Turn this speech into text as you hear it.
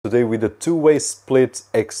today with a two-way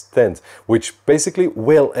SplitExtend, which basically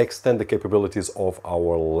will extend the capabilities of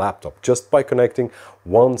our laptop just by connecting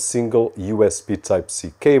one single USB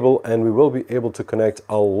Type-C cable, and we will be able to connect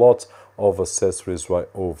a lot of accessories right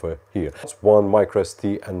over here. It's one micro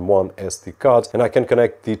SD and one SD card, and I can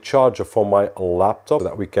connect the charger for my laptop so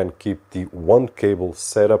that we can keep the one cable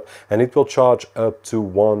setup, and it will charge up to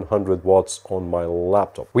 100 watts on my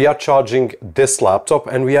laptop. We are charging this laptop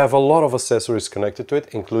and we have a lot of accessories connected to it,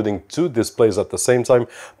 including two displays at the same time,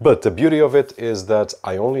 but the beauty of it is that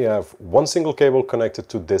I only have one single cable connected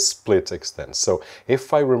to this SplitExtend. So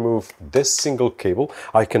if I remove this single cable,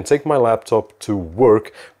 I can take my laptop to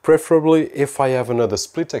work. Preferably, if I have another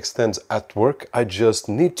SplitExtend at work, I just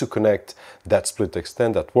need to connect that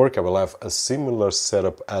SplitExtend at work. I will have a similar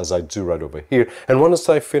setup as I do right over here. And once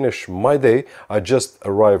I finish my day, I just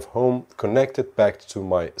arrive home, connect it back to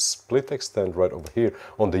my SplitExtend right over here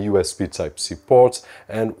on the USB Type-C ports.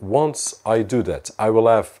 And once I do that, I will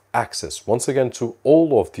have access once again to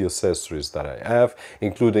all of the accessories that I have,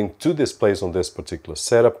 including two displays on this particular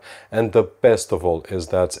setup. And the best of all is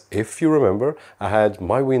that, if you remember, I had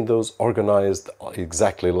my Windows organized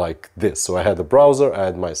exactly like this. So I had the browser, I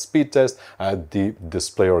had my speed test, I had the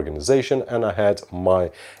display organization, and I had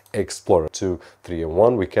my Explorer. 2, 3, and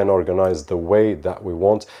 1. We can organize the way that we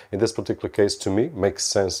want. In this particular case, to me, makes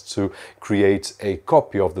sense to create a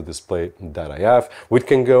copy of the display that I have. We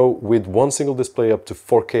can go with one single display up to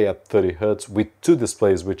 4K at 30 Hz with two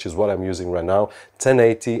displays, which is what I'm using right now,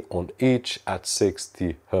 1080 on each at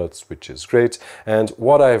 60 Hz, which is great. And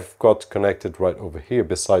what I've got connected right over here,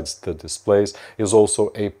 besides the displays, is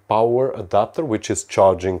also a power adapter, which is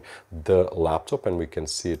charging the laptop, and we can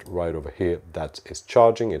see it right over here that is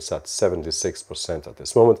charging. It's at 76% at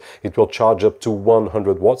this moment. It will charge up to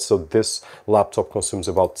 100 watts, so this laptop consumes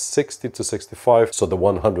about 60 to 65, so the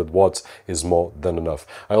 100 watts is more than enough.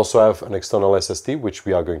 I also have an external SSD, which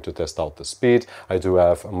we are going to test out the speed. I do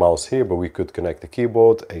have a mouse here, but we could connect the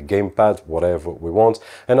keyboard, a gamepad, whatever we want.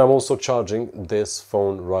 And I'm also charging this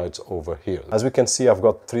phone right over here. As we can see, I've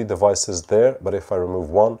got three devices there, but if I remove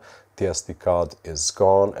one, the SD card is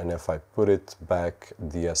gone, and if I put it back,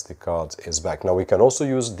 the SD card is back. Now we can also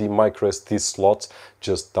use the micro SD slot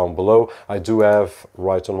just down below. I do have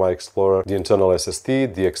right on my Explorer the internal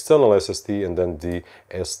SSD, the external SSD, and then the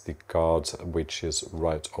SD card, which is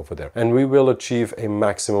right over there. And we will achieve a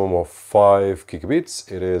maximum of 5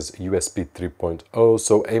 gigabits. It is USB 3.0,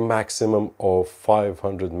 so a maximum of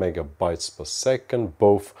 500 megabytes per second,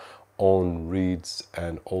 both on reads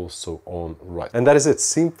and also on write. And that is it,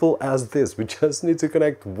 simple as this. We just need to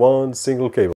connect one single cable.